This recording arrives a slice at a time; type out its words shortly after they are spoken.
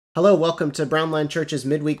Hello, welcome to Brownline Church's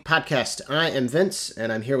Midweek Podcast. I am Vince,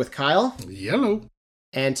 and I'm here with Kyle. Hello.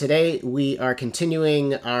 And today we are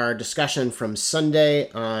continuing our discussion from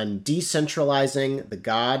Sunday on decentralizing the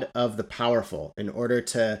God of the powerful in order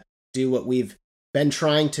to do what we've been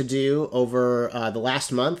trying to do over the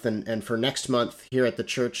last month and for next month here at the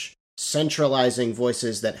church, centralizing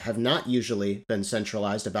voices that have not usually been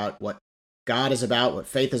centralized about what God is about, what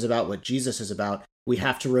faith is about, what Jesus is about. We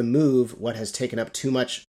have to remove what has taken up too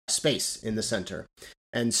much space in the center.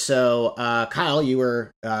 And so, Kyle, you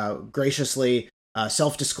were graciously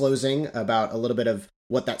self-disclosing about a little bit of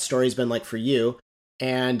what that story's been like for you.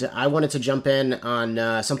 And I wanted to jump in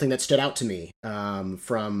on something that stood out to me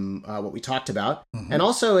from what we talked about. Mm-hmm. And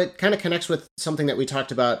also, it kind of connects with something that we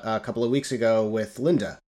talked about a couple of weeks ago with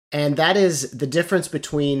Linda. And that is the difference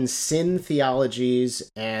between sin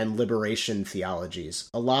theologies and liberation theologies.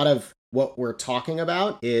 A lot of what we're talking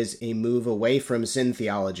about is a move away from sin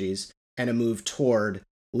theologies and a move toward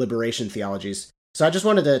liberation theologies. So I just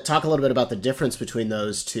wanted to talk a little bit about the difference between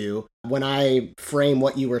those two. When I frame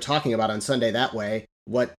what you were talking about on Sunday that way,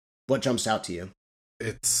 what jumps out to you?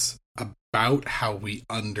 It's about how we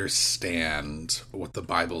understand what the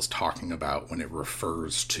Bible's talking about when it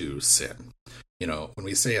refers to sin. You know, when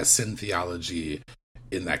we say a sin theology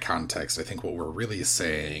in that context, I think what we're really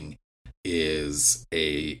saying is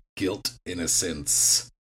a guilt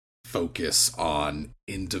innocence focus on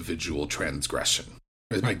individual transgression.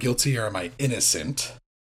 Am I guilty or am I innocent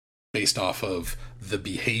based off of the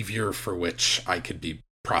behavior for which I could be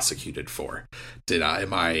prosecuted for?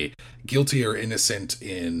 Am I guilty or innocent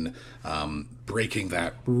in breaking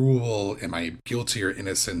that rule? Am I guilty or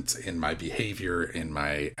innocent in my behavior, in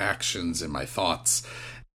my actions, in my thoughts?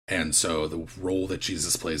 And so the role that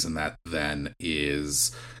Jesus plays in that then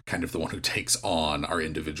is kind of the one who takes on our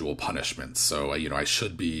individual punishments. So, I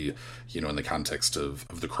should be, in the context of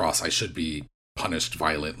the cross, I should be punished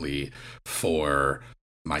violently for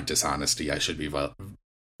my dishonesty. I should be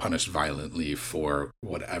punished violently for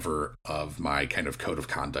whatever of my kind of code of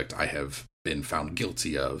conduct I have been found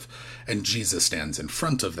guilty of. And Jesus stands in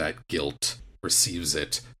front of that guilt, receives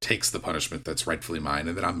it, takes the punishment that's rightfully mine,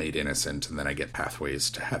 and then I'm made innocent, and then I get pathways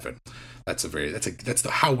to heaven. That's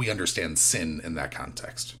how we understand sin in that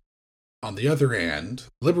context. On the other hand,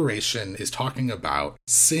 liberation is talking about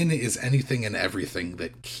sin is anything and everything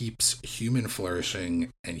that keeps human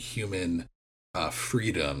flourishing and human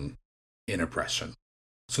freedom in oppression.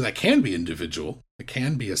 So that can be individual. It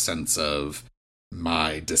can be a sense of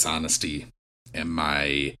my dishonesty and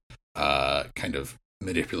my kind of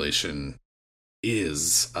manipulation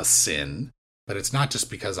is a sin, but it's not just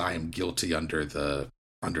because I am guilty under the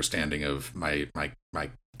understanding of my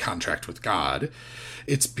contract with God.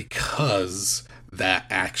 It's because that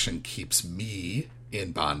action keeps me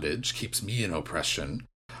in bondage, keeps me in oppression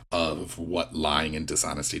of what lying and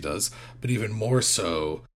dishonesty does, but even more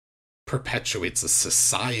so perpetuates a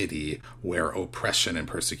society where oppression and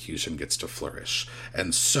persecution gets to flourish.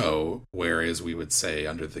 And so, whereas we would say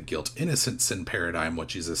under the guilt-innocent sin paradigm, what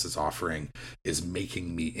Jesus is offering is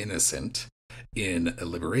making me innocent, in a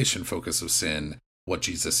liberation focus of sin, what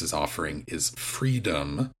Jesus is offering is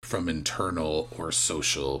freedom from internal or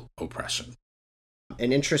social oppression.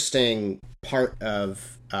 An interesting part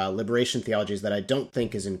of liberation theologies that I don't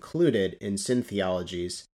think is included in sin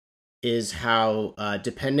theologies is how,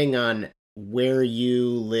 depending on where you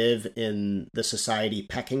live in the society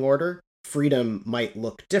pecking order, freedom might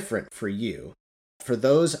look different for you. For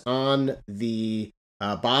those on the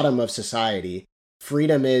bottom of society,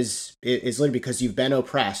 freedom is literally because you've been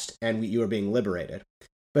oppressed and you are being liberated.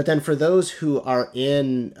 But then for those who are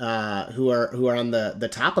who are on the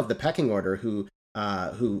top of the pecking order, who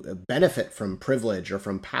benefit from privilege or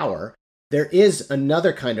from power, there is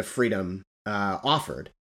another kind of freedom offered.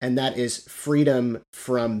 And that is freedom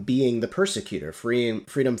from being the persecutor,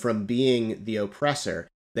 freedom from being the oppressor,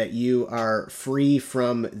 that you are free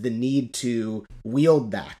from the need to wield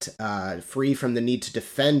that, free from the need to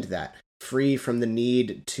defend that, free from the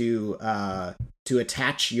need to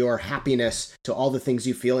attach your happiness to all the things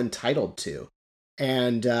you feel entitled to.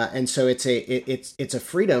 And so it's a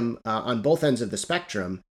freedom on both ends of the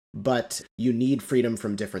spectrum, but you need freedom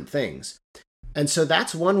from different things. And so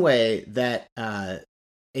that's one way that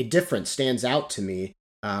a difference stands out to me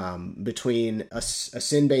between a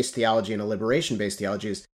sin-based theology and a liberation-based theology.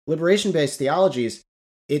 Is liberation-based theologies,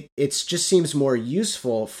 it just seems more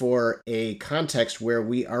useful for a context where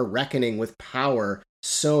we are reckoning with power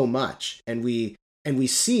so much, and we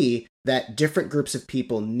see that different groups of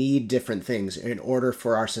people need different things in order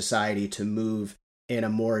for our society to move in a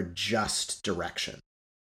more just direction.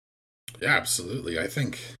 Yeah, absolutely. I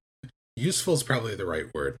think useful is probably the right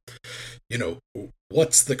word. You know,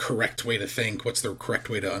 what's the correct way to think? What's the correct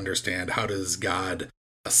way to understand? How does God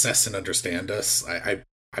assess and understand us?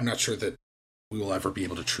 I'm not sure that we will ever be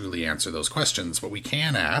able to truly answer those questions. What we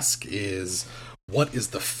can ask is, what is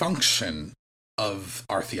the function of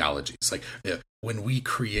our theologies? Like, when we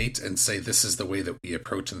create and say this is the way that we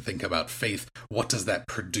approach and think about faith, what does that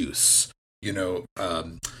produce? You know,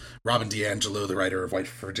 Robin DiAngelo, the writer of White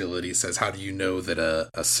Fragility, says, how do you know that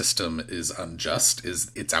a system is unjust?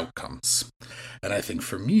 Is its outcomes. And I think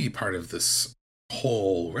for me, part of this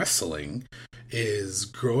whole wrestling is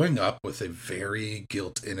growing up with a very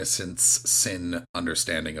guilt, innocence, sin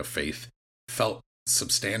understanding of faith felt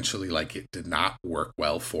substantially like it did not work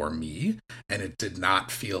well for me, and it did not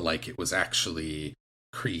feel like it was actually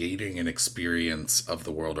creating an experience of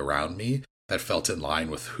the world around me that felt in line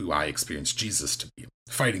with who I experienced Jesus to be.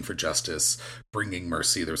 Fighting for justice, bringing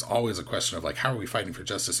mercy. There's always a question of, like, how are we fighting for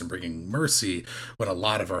justice and bringing mercy when a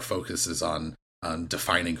lot of our focus is on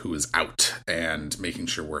defining who is out and making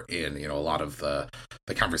sure we're in. You know, a lot of the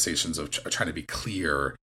conversations of trying to be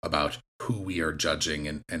clear about who we are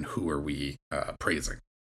judging and who are we praising.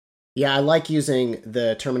 Yeah, I like using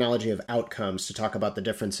the terminology of outcomes to talk about the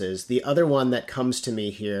differences. The other one that comes to me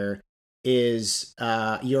here is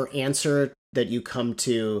your answer that you come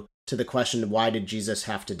to the question, why did Jesus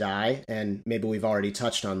have to die? And maybe we've already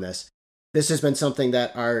touched on this. This has been something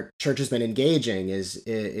that our church has been engaging,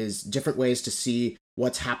 is different ways to see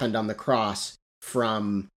what's happened on the cross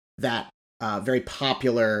from that very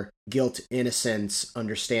popular guilt, innocence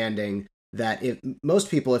understanding that most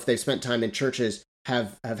people, if they've spent time in churches,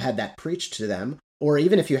 have had that preached to them, or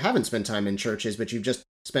even if you haven't spent time in churches, but you've just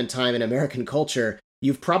spent time in American culture,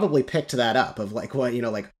 you've probably picked that up of like, what, you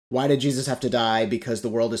know, like, why did Jesus have to die? Because the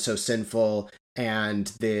world is so sinful, and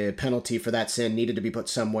the penalty for that sin needed to be put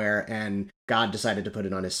somewhere, and God decided to put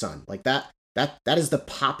it on his son. Like that is the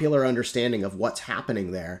popular understanding of what's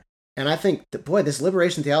happening there. And I think that, boy, this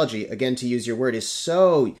liberation theology, again, to use your word, is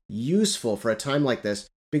so useful for a time like this,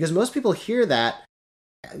 because most people hear that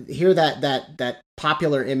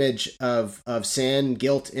popular image of sin,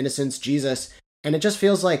 guilt, innocence, Jesus, and it just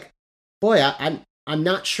feels like, boy, I'm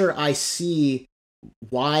not sure I see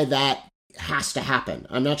why that has to happen.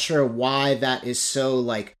 I'm not sure why that is so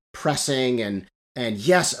like pressing and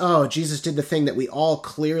yes, oh, Jesus did the thing that we all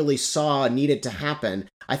clearly saw needed to happen.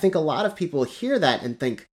 I think a lot of people hear that and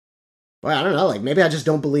think, well, I don't know, like maybe I just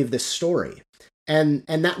don't believe this story. And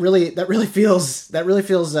that really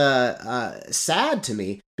feels sad to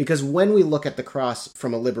me, because when we look at the cross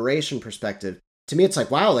from a liberation perspective, to me it's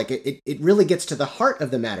like, wow, like it really gets to the heart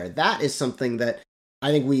of the matter. That is something that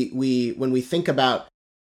I think we when we think about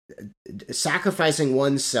sacrificing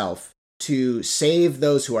oneself to save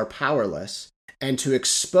those who are powerless and to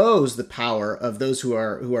expose the power of those who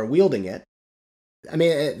are wielding it, I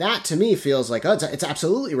mean, that to me feels like, oh, it's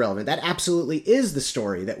absolutely relevant. That absolutely is the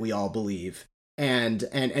story that we all believe and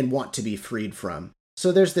want to be freed from.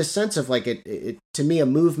 So there's this sense of like, it to me, a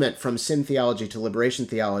movement from sin theology to liberation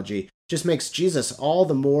theology just makes Jesus all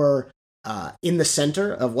the more in the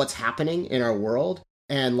center of what's happening in our world,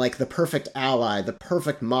 and like the perfect ally, the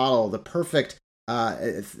perfect model, the perfect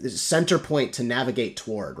center point to navigate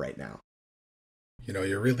toward right now. You know,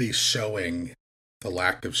 you're really showing the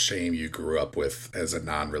lack of shame you grew up with as a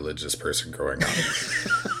non-religious person growing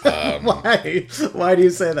up. Why do you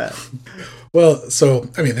say that? Well, so,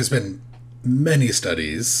 I mean, there's been many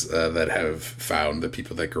studies that have found that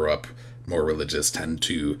people that grow up more religious tend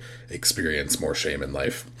to experience more shame in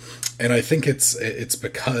life. And I think it's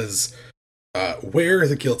because where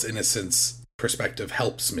the guilt innocence perspective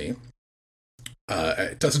helps me,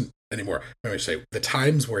 it doesn't anymore. Let me say, the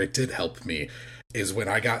times where it did help me is when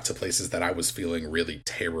I got to places that I was feeling really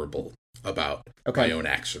terrible about my own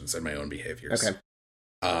actions and my own behaviors. Okay.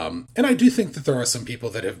 And I do think that there are some people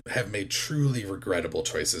that have made truly regrettable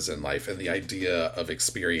choices in life, and the idea of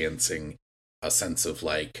experiencing a sense of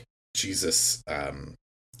like Jesus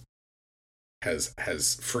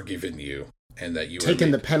has forgiven you and that you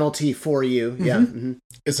taken the penalty for you. Mm-hmm. Yeah. Mm-hmm.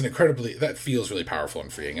 It's that feels really powerful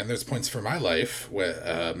and freeing. And there's points for my life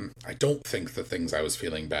where I don't think the things I was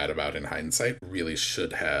feeling bad about in hindsight really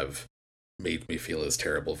should have made me feel as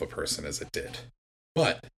terrible of a person as it did.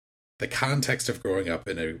 But the context of growing up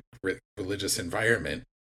in a religious environment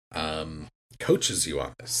coaches you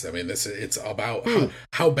on this. I mean, it's about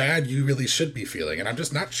how bad you really should be feeling. And I'm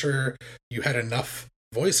just not sure you had enough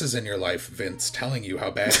voices in your life, Vince, telling you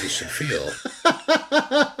how bad you should feel.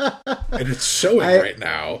 And it's showing right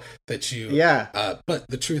now that you... Yeah. But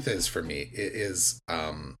the truth is, for me, it is...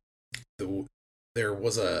 there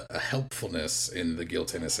was a helpfulness in the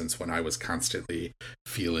guilt innocence when I was constantly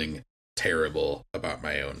feeling terrible about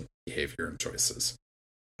my own behavior and choices.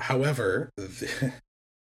 However,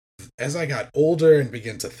 as I got older and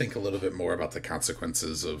began to think a little bit more about the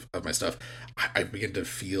consequences of my stuff, I began to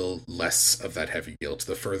feel less of that heavy guilt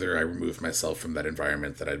the further I removed myself from that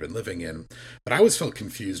environment that I'd been living in. But I always felt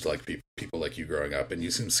confused, like people like you growing up, and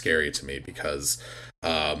you seem scary to me because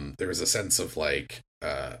there was a sense of like,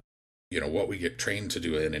 what we get trained to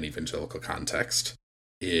do in an evangelical context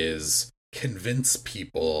is convince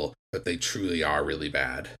people that they truly are really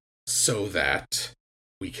bad so that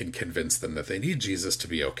we can convince them that they need Jesus to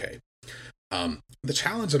be okay. The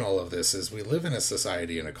challenge in all of this is we live in a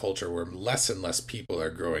society and a culture where less and less people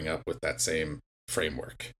are growing up with that same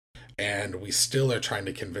framework. And we still are trying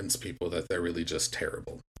to convince people that they're really just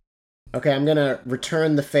terrible. Okay, I'm going to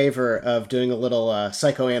return the favor of doing a little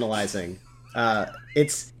psychoanalyzing.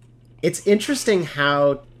 It's interesting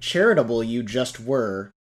how charitable you just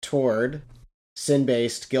were toward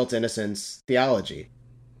sin-based guilt-innocence theology.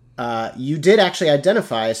 You did actually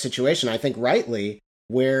identify a situation, I think rightly,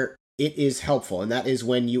 where it is helpful, and that is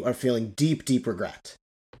when you are feeling deep, deep regret.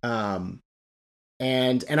 And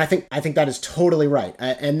I think that is totally right.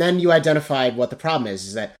 And then you identified what the problem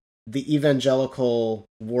is that the evangelical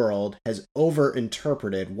world has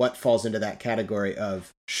overinterpreted what falls into that category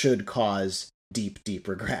of should cause deep, deep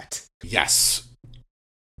regret. Yes.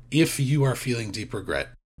 If you are feeling deep regret,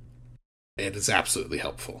 it is absolutely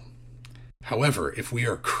helpful. However, if we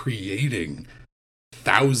are creating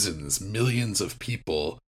thousands, millions of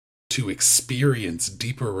people to experience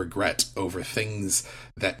deeper regret over things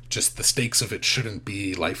that just the stakes of it shouldn't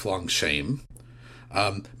be lifelong shame,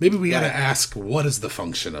 maybe we got to ask, what is the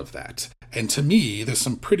function of that? And to me, there's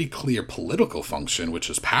some pretty clear political function, which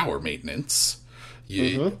is power maintenance.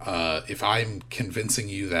 If I'm convincing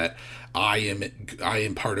you that I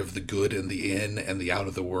am part of the good and the in and the out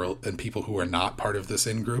of the world, and people who are not part of this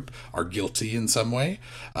in group are guilty in some way,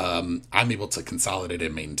 I'm able to consolidate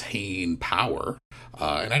and maintain power.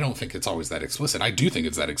 And I don't think it's always that explicit. I do think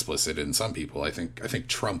it's that explicit in some people. I think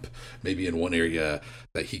Trump, maybe in one area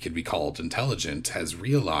that he could be called intelligent, has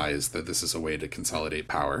realized that this is a way to consolidate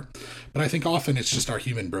power. But I think often it's just our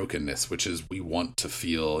human brokenness, which is we want to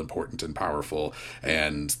feel important and powerful,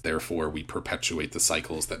 and therefore we perpetuate the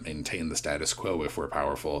cycles that maintain the status quo if we're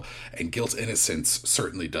powerful. And guilt innocence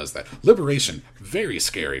certainly does that. Liberation, very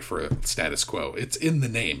scary for a status quo. It's in the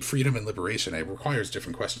name. Freedom and liberation. It requires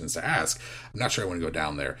different questions to ask. I'm not sure I want to go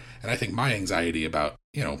down there. And I think my anxiety about,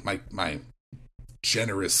 my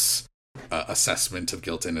generous assessment of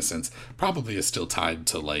guilt innocence probably is still tied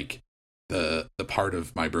to like the part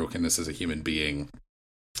of my brokenness as a human being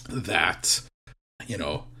that,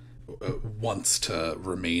 wants to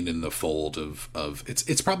remain in the fold of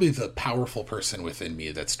it's probably the powerful person within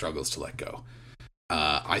me that struggles to let go.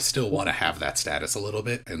 I still want to have that status a little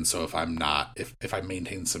bit, and so if I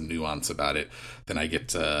maintain some nuance about it, then I get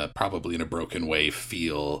to probably in a broken way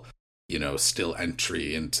feel, still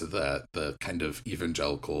entry into the kind of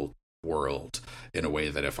evangelical world in a way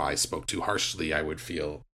that if I spoke too harshly, I would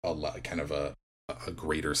feel a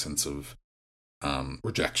greater sense of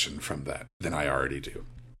rejection from that than I already do.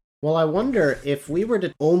 Well, I wonder if we were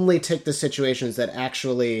to only take the situations that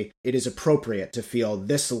actually it is appropriate to feel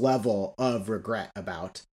this level of regret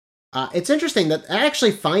about. It's interesting that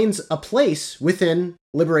actually finds a place within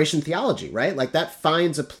liberation theology, right? Like that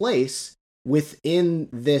finds a place within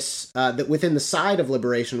this, within the side of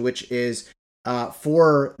liberation, which is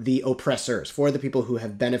for the oppressors, for the people who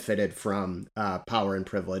have benefited from power and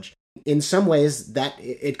privilege. In some ways, that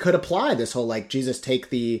it could apply this whole like Jesus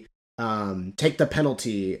take the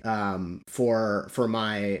penalty for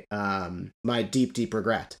my my deep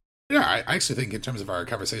regret. Yeah, I actually think in terms of our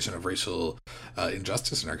conversation of racial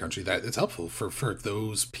injustice in our country, that it's helpful for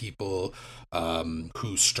those people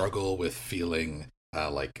who struggle with feeling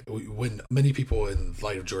like when many people in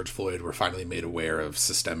light of George Floyd were finally made aware of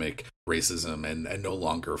systemic racism and no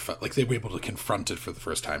longer felt like they were able to confront it for the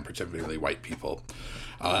first time, particularly white people.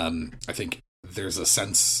 I think there's a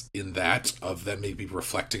sense in that of them maybe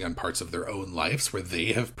reflecting on parts of their own lives where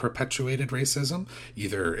they have perpetuated racism,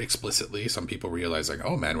 either explicitly, some people realizing,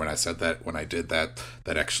 oh man, when I said that, when I did that,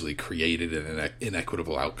 that actually created an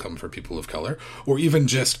inequitable outcome for people of color, or even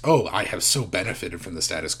just, oh, I have so benefited from the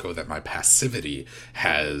status quo that my passivity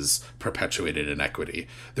has perpetuated inequity.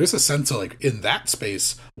 There's a sense of like, in that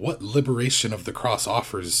space, what liberation of the cross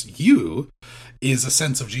offers you is a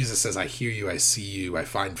sense of Jesus says, I hear you, I see you, I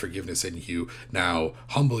find forgiveness in you. Now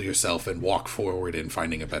humble yourself and walk forward in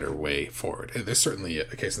finding a better way forward. And there's certainly a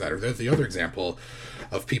case of that. Or there's the other example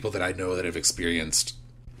of people that I know that have experienced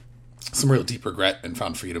some real deep regret and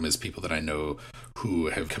found freedom is people that I know who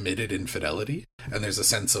have committed infidelity. And there's a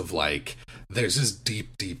sense of like, there's this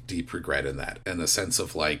deep, deep, deep regret in that. And a sense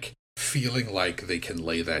of like feeling like they can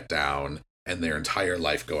lay that down and their entire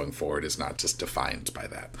life going forward is not just defined by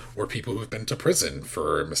that. Or people who've been to prison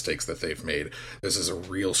for mistakes that they've made. This is a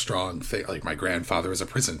real strong thing. Like my grandfather is a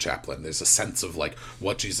prison chaplain. There's a sense of like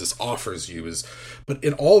what Jesus offers you is, but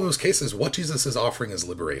in all those cases, what Jesus is offering is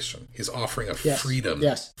liberation. He's offering a freedom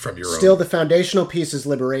from your own. Still, the foundational piece is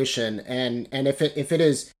liberation, and if it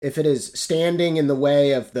is standing in the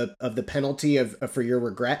way of the penalty for your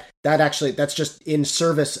regret, that's just in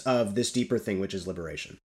service of this deeper thing, which is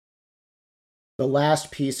liberation. The last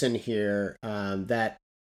piece in here that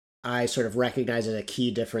I sort of recognize as a key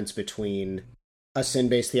difference between a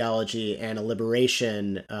sin-based theology and a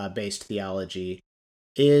liberation-based theology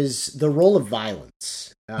is the role of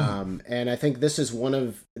violence. And I think this is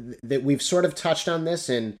that we've sort of touched on this,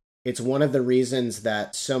 and it's one of the reasons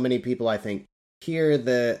that so many people, I think, hear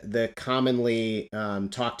the commonly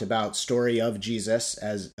talked about story of Jesus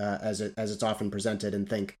as it's often presented and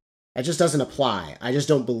think, it just doesn't apply. I just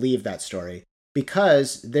don't believe that story.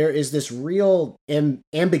 Because there is this real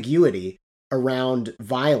ambiguity around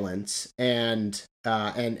violence and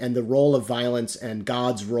the role of violence and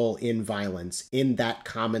God's role in violence in that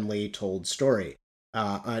commonly told story.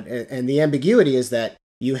 And the ambiguity is that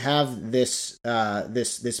you have this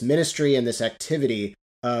ministry and this activity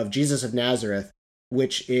of Jesus of Nazareth,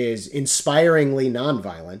 which is inspiringly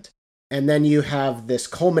nonviolent, and then you have this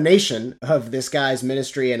culmination of this guy's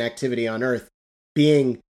ministry and activity on earth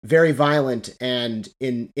being very violent, and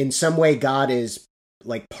in some way God is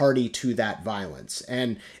like party to that violence.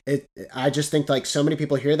 And I just think like so many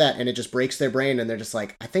people hear that and it just breaks their brain and they're just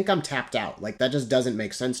like, I think I'm tapped out. Like that just doesn't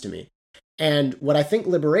make sense to me. And what I think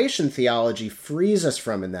liberation theology frees us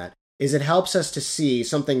from in that is it helps us to see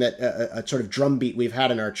something that a sort of drumbeat we've had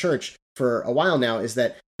in our church for a while now, is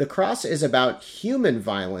that the cross is about human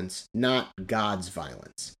violence, not God's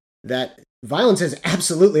violence. That violence is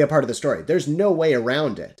absolutely a part of the story. There's no way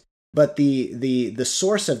around it. But the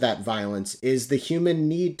source of that violence is the human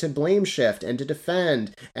need to blame shift and to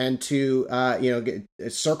defend and to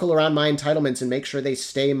circle around my entitlements and make sure they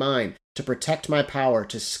stay mine, to protect my power,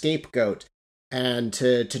 to scapegoat, and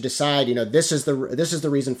to decide, this is the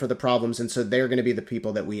reason for the problems, and so they're going to be the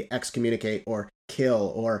people that we excommunicate or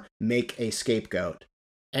kill or make a scapegoat.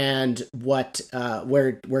 And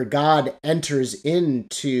where God enters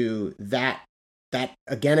into that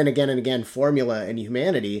again and again and again formula in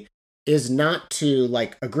humanity is not to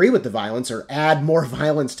like agree with the violence or add more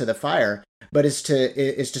violence to the fire, but is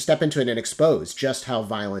to step into it and expose just how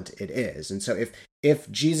violent it is. And so if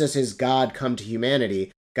Jesus is God come to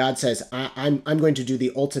humanity, God says, I'm going to do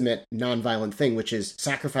the ultimate nonviolent thing, which is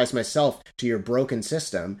sacrifice myself to your broken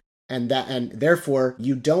system. And therefore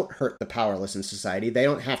you don't hurt the powerless in society. They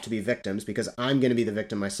don't have to be victims because I'm going to be the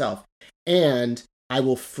victim myself. And I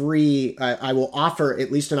will offer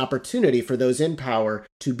at least an opportunity for those in power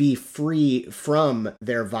to be free from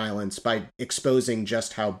their violence by exposing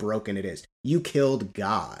just how broken it is. You killed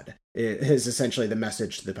God is essentially the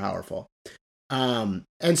message to the powerful. And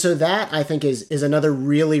so that I think is another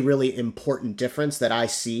really, really important difference that I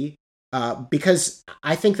see. Because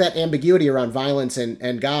I think that ambiguity around violence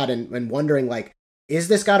and God and wondering, like, is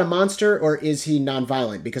this God a monster or is he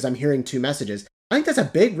nonviolent? Because I'm hearing two messages. I think that's a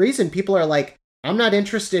big reason people are like, I'm not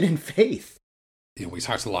interested in faith. We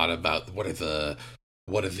talked a lot about what are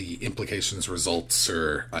the implications, results,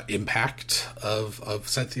 or impact of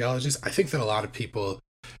said theologies. I think that a lot of people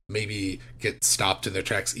maybe get stopped in their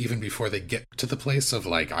tracks even before they get to the place of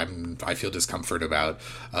like, I feel discomfort about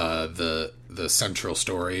the central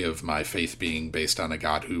story of my faith being based on a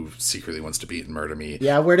God who secretly wants to beat and murder me.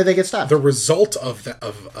 Yeah, where do they get stopped? The result of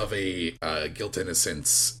a guilt,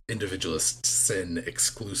 innocence, individualist, sin,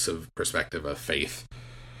 exclusive perspective of faith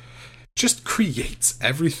just creates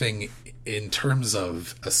everything in terms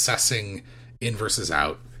of assessing in versus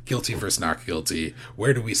out, guilty versus not guilty.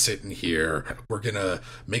 Where do we sit in here? We're going to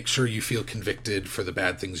make sure you feel convicted for the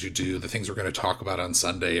bad things you do. The things we're going to talk about on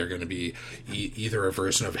Sunday are going to be either a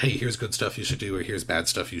version of, hey, here's good stuff you should do, or here's bad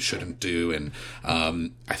stuff you shouldn't do. And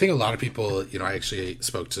I think a lot of people, I actually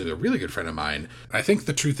spoke to a really good friend of mine. I think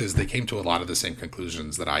the truth is they came to a lot of the same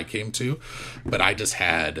conclusions that I came to, but I just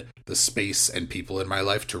had the space and people in my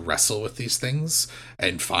life to wrestle with these things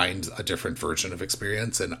and find a different version of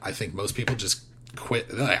experience. And I think most people just quit.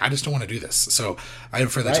 I just don't want to do this. So I had a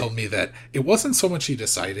friend that told me that it wasn't so much he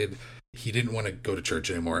decided he didn't want to go to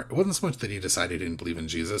church anymore. It wasn't so much that he decided he didn't believe in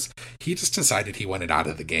Jesus. He just decided he wanted out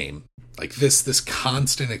of the game. Like this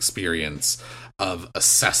constant experience of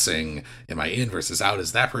assessing, am I in versus out?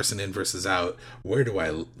 Is that person in versus out? Where do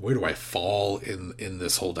I fall in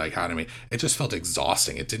this whole dichotomy? It just felt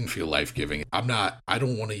exhausting. It didn't feel life-giving. I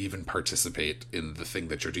don't want to even participate in the thing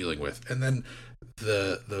that you're dealing with. And then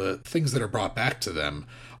the things that are brought back to them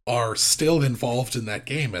are still involved in that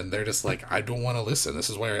game, and they're just like, I don't want to listen. This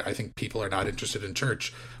is why I think people are not interested in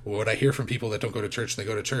church. What I hear from people that don't go to church and they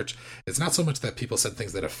go to church, it's not so much that people said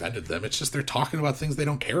things that offended them, it's just they're talking about things they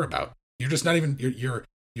don't care about. You're just not even,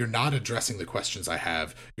 you're not addressing the questions I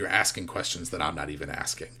have. You're asking questions that I'm not even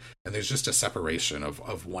asking. And there's just a separation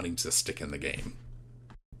of wanting to stick in the game.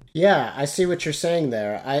 Yeah, I see what you're saying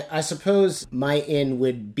there. I suppose my in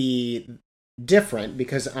would be different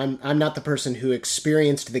because I'm not the person who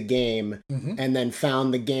experienced the game and then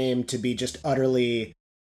found the game to be just utterly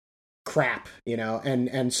crap,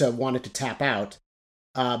 and so wanted to tap out.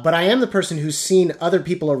 But I am the person who's seen other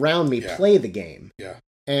people around me play the game. Yeah.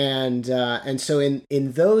 And so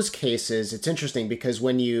in those cases, it's interesting because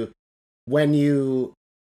when you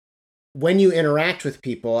interact with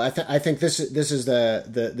people, I think this is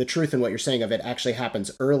the truth in what you're saying of it actually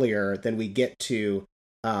happens earlier than we get to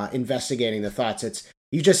investigating the thoughts. It's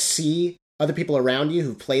you just see other people around you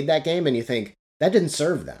who've played that game and you think that didn't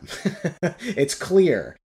serve them. It's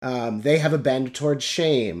clear. They have a bend towards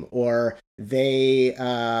shame, or they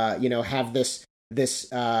have this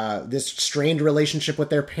strained relationship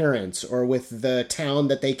with their parents or with the town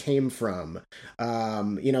that they came from.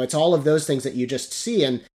 It's all of those things that you just see,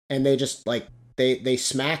 and they just like they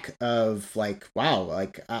smack of like, wow,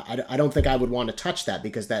 like I don't think I would want to touch that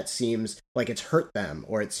because that seems like it's hurt them,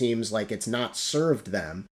 or it seems like it's not served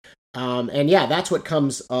them. And yeah, that's what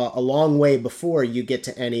comes a long way before you get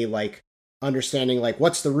to any like understanding like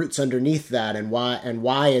what's the roots underneath that, and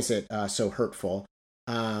why is it so hurtful.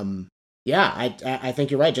 I think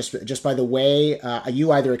you're right. Just by the way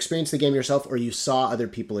you either experienced the game yourself or you saw other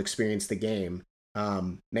people experience the game.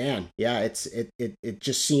 It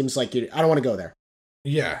just seems like I don't want to go there.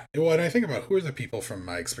 Yeah. Well, and I think about who are the people from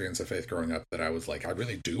my experience of faith growing up that I was like, I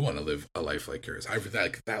really do want to live a life like yours.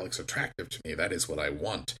 That looks attractive to me. That is what I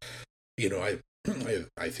want. I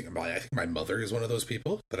think my mother is one of those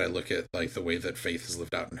people that I look at like the way that faith is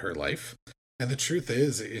lived out in her life. And the truth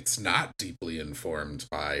is, it's not deeply informed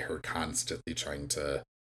by her constantly trying to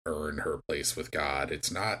earn her place with God.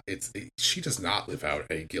 She does not live out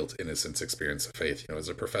a guilt innocence experience of faith. As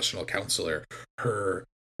a professional counselor, her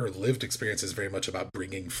lived experience is very much about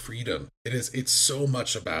bringing freedom. It's so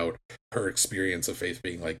much about her experience of faith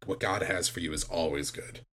being like, what God has for you is always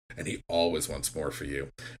good, and he always wants more for you.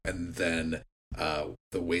 And then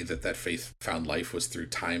the way that faith found life was through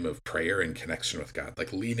time of prayer and connection with God,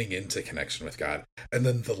 like leaning into connection with God. And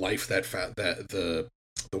then the life that found the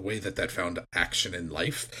way that found action in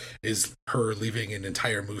life is her leaving an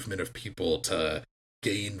entire movement of people to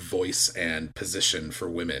gain voice and position for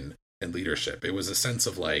women in leadership. It was a sense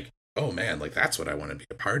of like, oh man, like that's what I want to be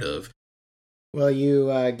a part of. Well,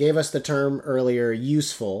 you gave us the term earlier,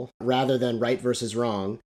 useful, rather than right versus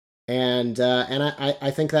wrong. And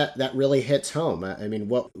I think that really hits home. I mean,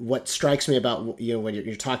 what strikes me about when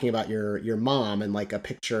you're talking about your mom and like a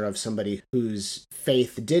picture of somebody whose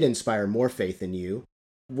faith did inspire more faith in you,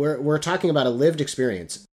 we're talking about a lived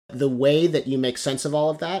experience. The way that you make sense of all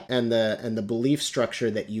of that, and the belief structure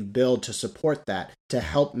that you build to support that, to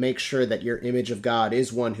help make sure that your image of God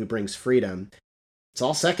is one who brings freedom, it's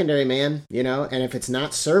all secondary, man. And if it's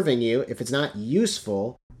not serving you, if it's not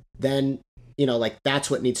useful, then like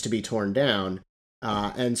that's what needs to be torn down.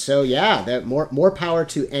 And so, yeah, that more power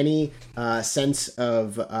to any sense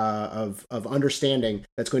of understanding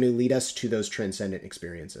that's going to lead us to those transcendent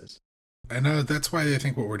experiences. And that's why I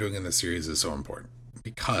think what we're doing in this series is so important.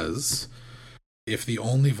 Because if the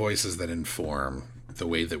only voices that inform the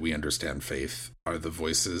way that we understand faith are the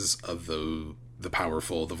voices of the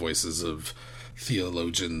powerful, the voices of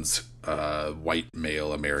theologians, white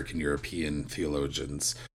male American European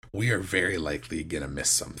theologians, we are very likely going to miss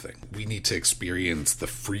something. We need to experience the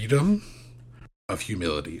freedom of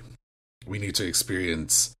humility. We need to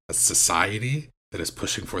experience a society that is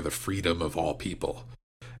pushing for the freedom of all people.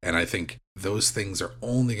 And I think those things are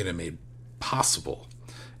only going to be made possible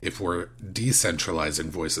if we're decentralizing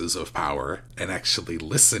voices of power and actually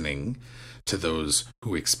listening to those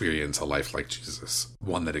who experience a life like Jesus,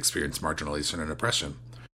 one that experienced marginalization and oppression.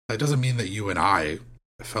 That doesn't mean that you and I,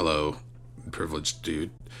 fellow privileged dude,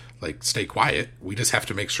 like stay quiet. We just have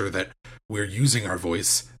to make sure that we're using our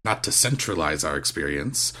voice not to centralize our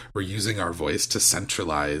experience. We're using our voice to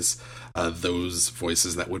centralize those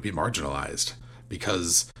voices that would be marginalized.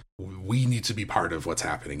 Because we need to be part of what's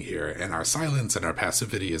happening here, and our silence and our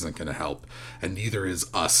passivity isn't going to help, and neither is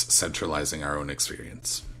us centralizing our own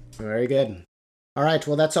experience. Very good. All right,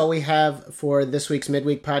 well, that's all we have for this week's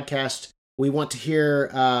Midweek podcast. We want to hear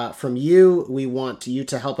from you. We want you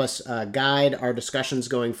to help us guide our discussions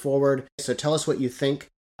going forward. So tell us what you think,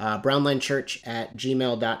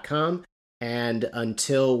 brownlinechurch@gmail.com. And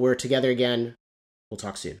until we're together again, we'll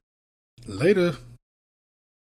talk soon. Later.